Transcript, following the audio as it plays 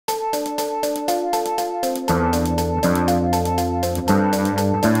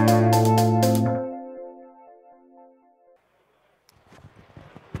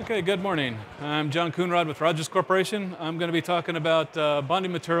Okay, good morning. I'm John Coonrod with Rogers Corporation. I'm going to be talking about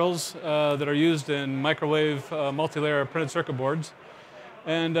bonding materials that are used in microwave multi-layer printed circuit boards.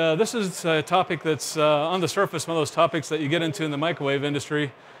 And this is a topic that's on the surface, one of those topics that you get into in the microwave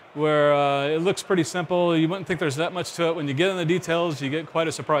industry where it looks pretty simple. You wouldn't think there's that much to it. When you get in the details, you get quite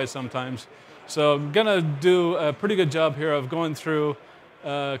a surprise sometimes. So I'm going to do a pretty good job here of going through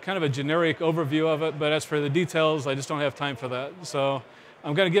kind of a generic overview of it, but as for the details, I just don't have time for that. So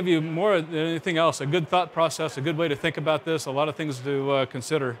I'm going to give you more than anything else, a good thought process, a good way to think about this, a lot of things to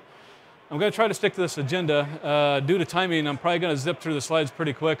consider. I'm going to try to stick to this agenda. Due to timing, I'm probably going to zip through the slides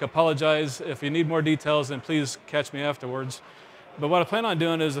pretty quick. Apologize. If you need more details, then please catch me afterwards. But what I plan on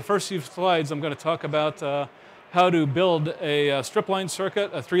doing is the first few slides, I'm going to talk about how to build a strip line circuit,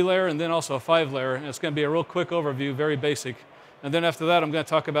 a 3-layer, and then also a 5-layer. And it's going to be a real quick overview, very basic. And then after that, I'm going to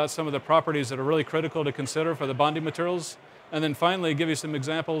talk about some of the properties that are really critical to consider for the bonding materials. And then finally, give you some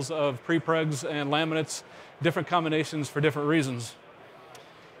examples of prepregs and laminates, different combinations for different reasons.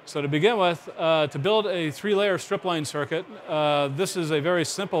 So to begin with, to build a 3-layer strip line circuit, this is a very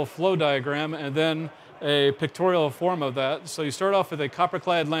simple flow diagram and then a pictorial form of that. So you start off with a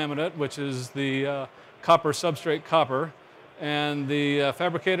copper-clad laminate, which is the copper substrate copper. And the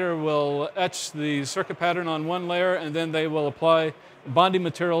fabricator will etch the circuit pattern on one layer, and then they will apply bonding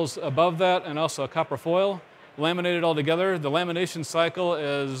materials above that and also a copper foil. Laminate it all together. The lamination cycle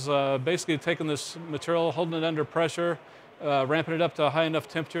is basically taking this material, holding it under pressure, ramping it up to a high enough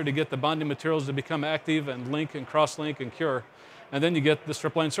temperature to get the bonding materials to become active and link and cross-link and cure. And then you get the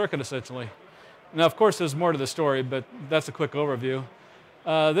strip line circuit essentially. Now, of course, there's more to the story, but that's a quick overview.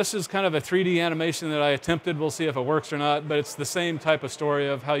 This is kind of a 3D animation that I attempted. We'll see if it works or not, but it's the same type of story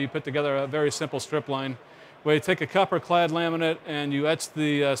of how you put together a very simple strip line, where you take a copper-clad laminate and you etch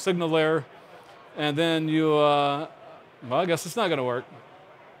the signal layer. And then you, well, I guess it's not going to work.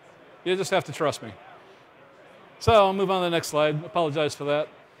 You just have to trust me. So I'll move on to the next slide. Apologize for that.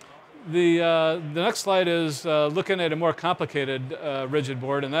 The next slide is looking at a more complicated rigid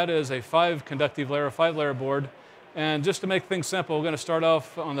board, and that is a 5-layer board. And just to make things simple, we're going to start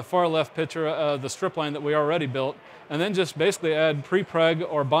off on the far left picture of the strip line that we already built, and then just basically add prepreg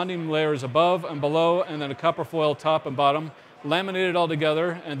or bonding layers above and below, and then a copper foil top and bottom. Laminate it all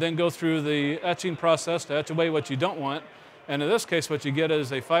together, and then go through the etching process to etch away what you don't want. And in this case, what you get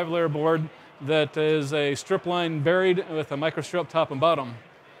is a 5-layer board that is a strip line buried with a microstrip top and bottom.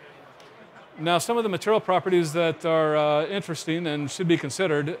 Now, some of the material properties that are interesting and should be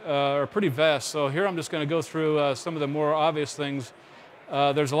considered are pretty vast. So here I'm just going to go through some of the more obvious things.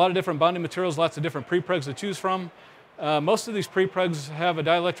 There's a lot of different bonding materials, lots of different prepregs to choose from. Most of these prepregs have a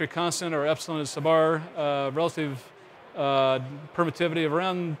dielectric constant, or epsilon sub r, relative permittivity of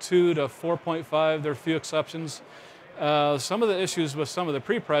around 2 to 4.5. There are a few exceptions. Some of the issues with some of the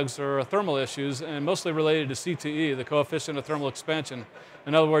prepregs are thermal issues, and mostly related to CTE, the coefficient of thermal expansion.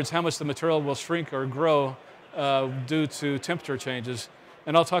 In other words, how much the material will shrink or grow due to temperature changes.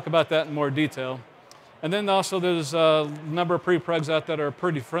 And I'll talk about that in more detail. And then also there's a number of prepregs out that are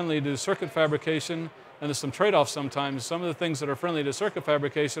pretty friendly to circuit fabrication, and there's some trade-offs sometimes. Some of the things that are friendly to circuit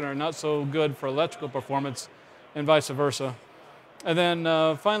fabrication are not so good for electrical performance, and vice versa. And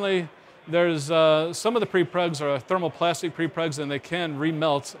then finally, there's some of the prepregs are thermoplastic prepregs, and they can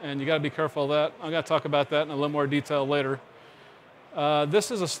remelt, and you got to be careful of that. I'm going to talk about that in a little more detail later. This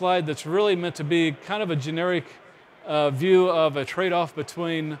is a slide that's really meant to be kind of a generic view of a trade-off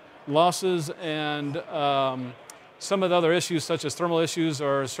between losses and some of the other issues, such as thermal issues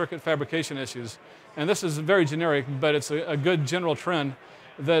or circuit fabrication issues. And this is very generic, but it's a good general trend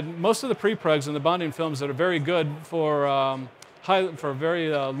that most of the prepregs and the bonding films that are very good for very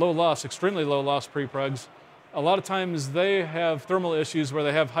low loss, extremely low loss prepregs, a lot of times they have thermal issues where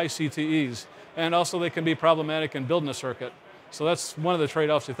they have high CTEs, and also they can be problematic in building a circuit. So that's one of the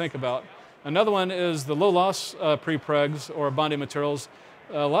trade-offs to think about. Another one is the low loss prepregs or bonding materials.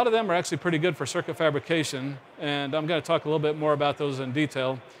 A lot of them are actually pretty good for circuit fabrication, and I'm going to talk a little bit more about those in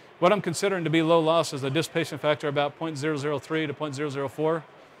detail. What I'm considering to be low loss is a dissipation factor about 0.003 to 0.004.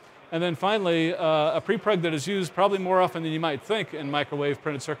 And then finally, a prepreg that is used probably more often than you might think in microwave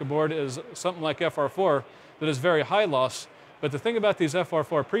printed circuit board is something like Fr4 that is very high loss. But the thing about these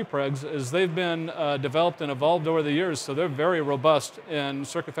Fr4 prepregs is they've been developed and evolved over the years, so they're very robust in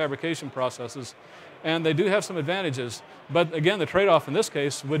circuit fabrication processes. And they do have some advantages. But again, the trade-off in this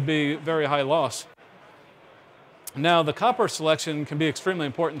case would be very high loss. Now, the copper selection can be extremely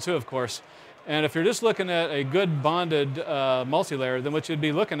important too, of course. And if you're just looking at a good bonded multi-layer, then what you'd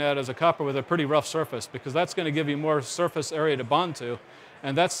be looking at is a copper with a pretty rough surface, because that's going to give you more surface area to bond to.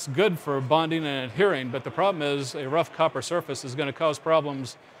 And that's good for bonding and adhering, but the problem is a rough copper surface is going to cause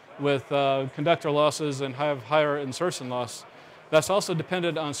problems with conductor losses and have higher insertion loss. That's also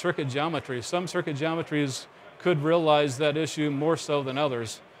dependent on circuit geometry. Some circuit geometries could realize that issue more so than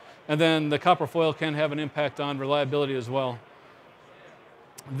others. And then the copper foil can have an impact on reliability as well.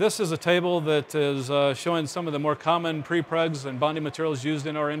 This is a table that is showing some of the more common prepregs and bonding materials used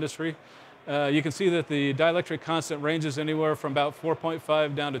in our industry. You can see that the dielectric constant ranges anywhere from about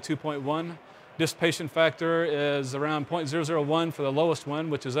 4.5 down to 2.1. Dissipation factor is around 0.001 for the lowest one,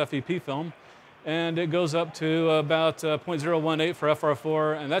 which is FEP film. And it goes up to about 0.018 for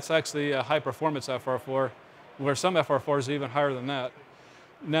Fr4, and that's actually a high performance Fr4, where some Fr4s are even higher than that.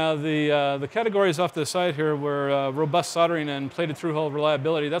 Now the categories off to the side here were robust soldering and plated through-hole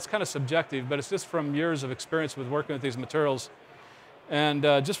reliability. That's kind of subjective, but it's just from years of experience with working with these materials. And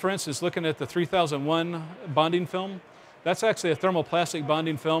just for instance, looking at the 3001 bonding film, that's actually a thermoplastic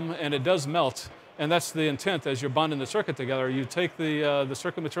bonding film, and it does melt. And that's the intent as you're bonding the circuit together. You take the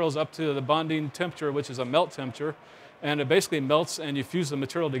circuit materials up to the bonding temperature, which is a melt temperature, and it basically melts and you fuse the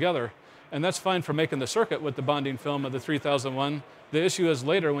material together. And that's fine for making the circuit with the bonding film of the 3001. The issue is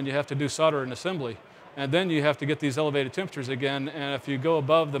later when you have to do solder and assembly. And then you have to get these elevated temperatures again, and if you go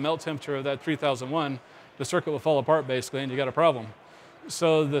above the melt temperature of that 3001, the circuit will fall apart basically, and you got a problem.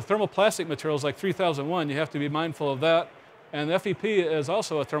 So the thermoplastic materials like 3001, you have to be mindful of that. And the FEP is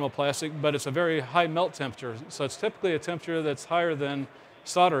also a thermoplastic, but it's a very high melt temperature. So it's typically a temperature that's higher than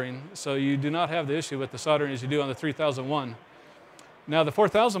soldering, so you do not have the issue with the soldering as you do on the 3001. Now the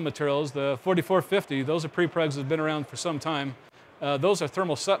 4000 materials, the 4450, those are prepregs that have been around for some time. Those are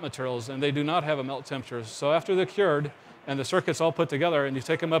thermal set materials, and they do not have a melt temperature. So after they're cured and the circuit's all put together and you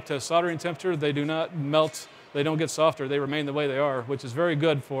take them up to soldering temperature, they do not melt, they don't get softer, they remain the way they are, which is very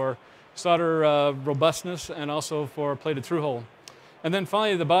good for solder robustness and also for plated through-hole. And then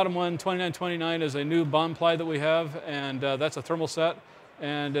finally the bottom one, 2929, is a new bond ply that we have, and that's a thermal set,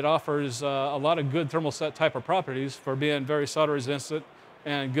 and it offers a lot of good thermal set type of properties for being very solder resistant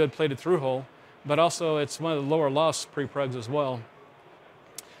and good plated through-hole, but also it's one of the lower loss prepregs as well.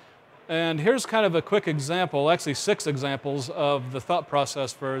 And here's kind of a quick example, actually 6 examples of the thought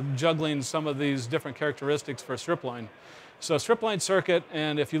process for juggling some of these different characteristics for strip line. So strip line circuit,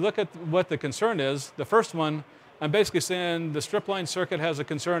 and if you look at what the concern is, the first one, I'm basically saying the strip line circuit has a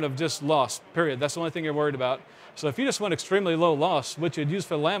concern of just loss, period. That's the only thing you're worried about. So if you just want extremely low loss, what you'd use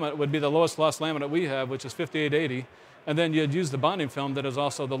for laminate would be the lowest loss laminate we have, which is 5880. And then you'd use the bonding film that is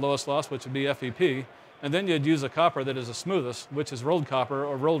also the lowest loss, which would be FEP. And then you'd use a copper that is the smoothest, which is rolled copper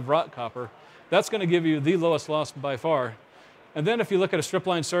or rolled wrought copper. That's going to give you the lowest loss by far. And then if you look at a strip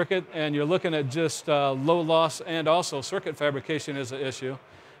line circuit and you're looking at just low loss and also circuit fabrication is an issue,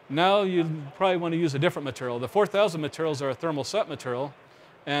 now you probably want to use a different material. The 4000 materials are a thermal set material,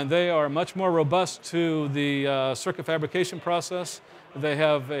 and they are much more robust to the circuit fabrication process. They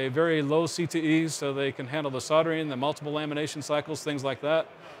have a very low CTE, so they can handle the soldering, the multiple lamination cycles, things like that.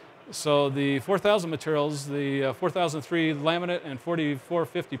 So the 4000 materials, the 4003 laminate and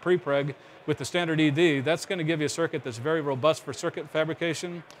 4450 prepreg with the standard ED, that's going to give you a circuit that's very robust for circuit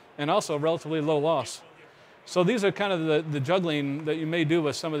fabrication and also relatively low loss. So these are kind of the juggling that you may do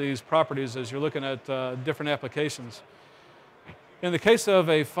with some of these properties as you're looking at different applications. In the case of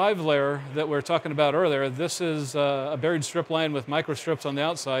a 5-layer that we were talking about earlier, this is a buried strip line with microstrips on the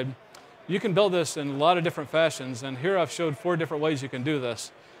outside. You can build this in a lot of different fashions, and here I've showed 4 different ways you can do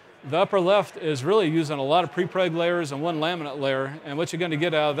this. The upper left is really using a lot of prepreg layers and 1 laminate layer, and what you're going to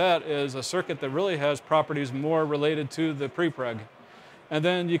get out of that is a circuit that really has properties more related to the prepreg. And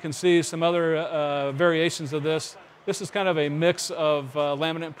then you can see some other variations of this. This is kind of a mix of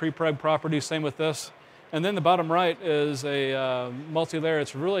laminate and prepreg properties, same with this. And then the bottom right is a multi-layer.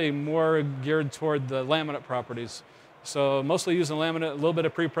 It's really more geared toward the laminate properties. So mostly using laminate, a little bit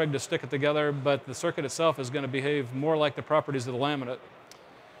of prepreg to stick it together, but the circuit itself is going to behave more like the properties of the laminate.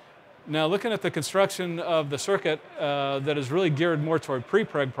 Now looking at the construction of the circuit that is really geared more toward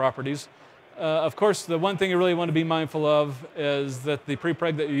prepreg properties, of course the one thing you really want to be mindful of is that the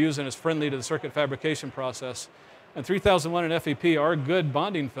prepreg that you're using is friendly to the circuit fabrication process. And 3001 and FEP are good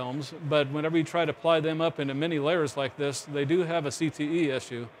bonding films, but whenever you try to apply them up into many layers like this, they do have a CTE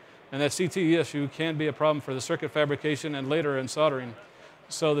issue. And that CTE issue can be a problem for the circuit fabrication and later in soldering.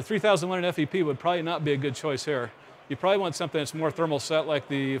 So the 3001 and FEP would probably not be a good choice here. You probably want something that's more thermal set like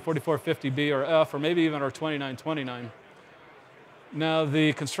the 4450B or F, or maybe even our 2929. Now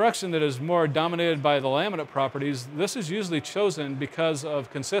the construction that is more dominated by the laminate properties, this is usually chosen because of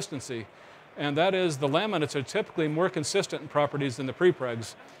consistency. And that is the laminates are typically more consistent in properties than the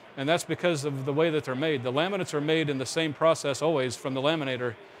prepregs. And that's because of the way that they're made. The laminates are made in the same process always from the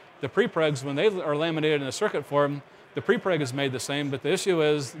laminator. The prepregs, when they are laminated in a circuit form, The prepreg is made the same, but the issue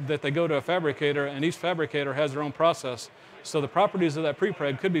is that they go to a fabricator, and each fabricator has their own process. So the properties of that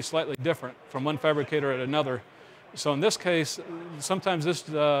prepreg could be slightly different from one fabricator to another. So in this case, sometimes this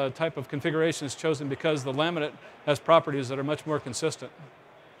type of configuration is chosen because the laminate has properties that are much more consistent.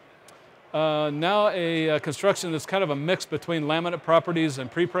 Now a construction that's kind of a mix between laminate properties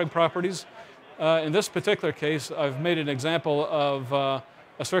and prepreg properties. In this particular case, I've made an example of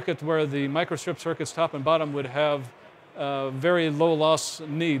a circuit where the microstrip circuits top and bottom would have very low loss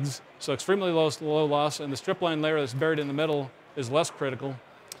needs, so extremely low loss, and the strip line layer that's buried in the middle is less critical.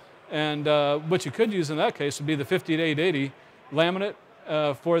 And what you could use in that case would be the 5880 laminate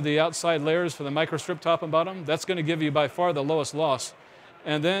for the outside layers for the microstrip top and bottom. That's going to give you by far the lowest loss.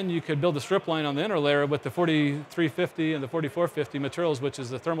 And then you could build a strip line on the inner layer with the 4350 and the 4450 materials, which is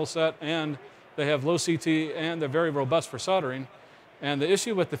the thermal set, and they have low CT and they're very robust for soldering. And the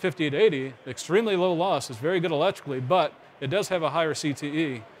issue with the 5880, extremely low loss, is very good electrically, but it does have a higher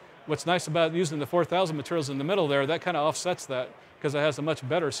CTE. What's nice about using the 4000 materials in the middle there, that kind of offsets that because it has a much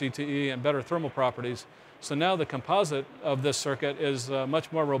better CTE and better thermal properties. So now the composite of this circuit is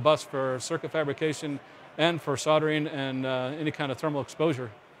much more robust for circuit fabrication and for soldering and any kind of thermal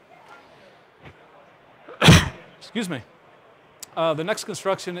exposure. Excuse me. The next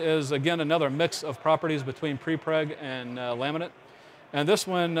construction is, again, another mix of properties between prepreg and laminate. And this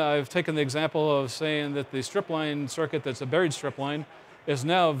one, I've taken the example of saying that the strip line circuit that's a buried strip line is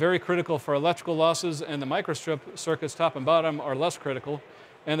now very critical for electrical losses, and the microstrip circuits top and bottom are less critical,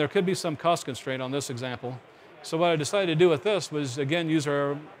 and there could be some cost constraint on this example. So what I decided to do with this was, again, use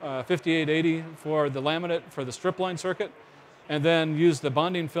our 5880 for the laminate for the strip line circuit, and then use the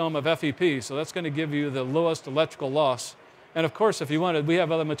bonding film of FEP. So that's going to give you the lowest electrical loss. And of course, if you wanted, we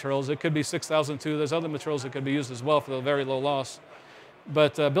have other materials. It could be 6002. There's other materials that could be used as well for the very low loss.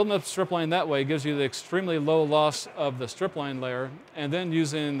 But building up the strip line that way gives you the extremely low loss of the strip line layer, and then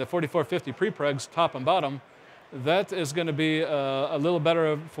using the 4450 prepregs top and bottom, that is going to be a little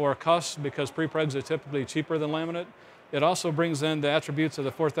better for costs because prepregs are typically cheaper than laminate. It also brings in the attributes of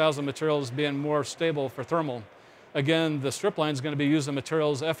the 4000 materials being more stable for thermal. Again, the strip line is going to be using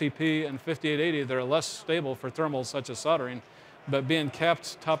materials FEP and 5880 that are less stable for thermal, such as soldering, but being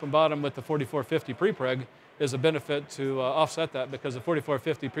capped top and bottom with the 4450 prepreg is a benefit to offset that because the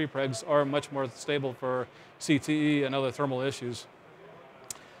 4450 prepregs are much more stable for CTE and other thermal issues.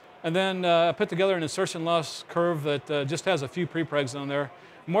 And then I put together an insertion loss curve that just has a few prepregs on there,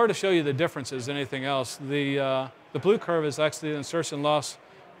 more to show you the differences than anything else. The blue curve is actually the insertion loss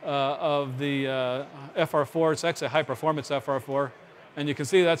of the Fr4. It's actually a high performance Fr4, and you can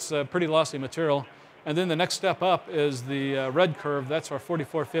see that's a pretty lossy material. And then the next step up is the red curve. That's our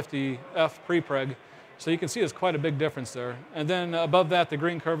 4450F prepreg. So you can see there's quite a big difference there. And then above that, the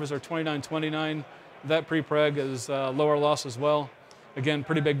green curve is our 2929. That prepreg is lower loss as well. Again,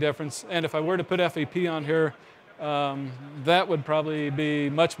 pretty big difference. And if I were to put FEP on here, that would probably be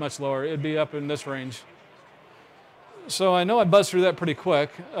much, much lower. It'd be up in this range. So I know I buzzed through that pretty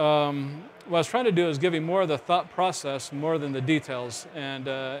quick. What I was trying to do is give you more of the thought process more than the details. And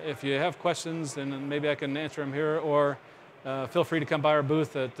if you have questions, then maybe I can answer them here, or feel free to come by our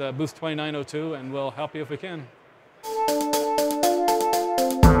booth at booth 2902, and we'll help you if we can.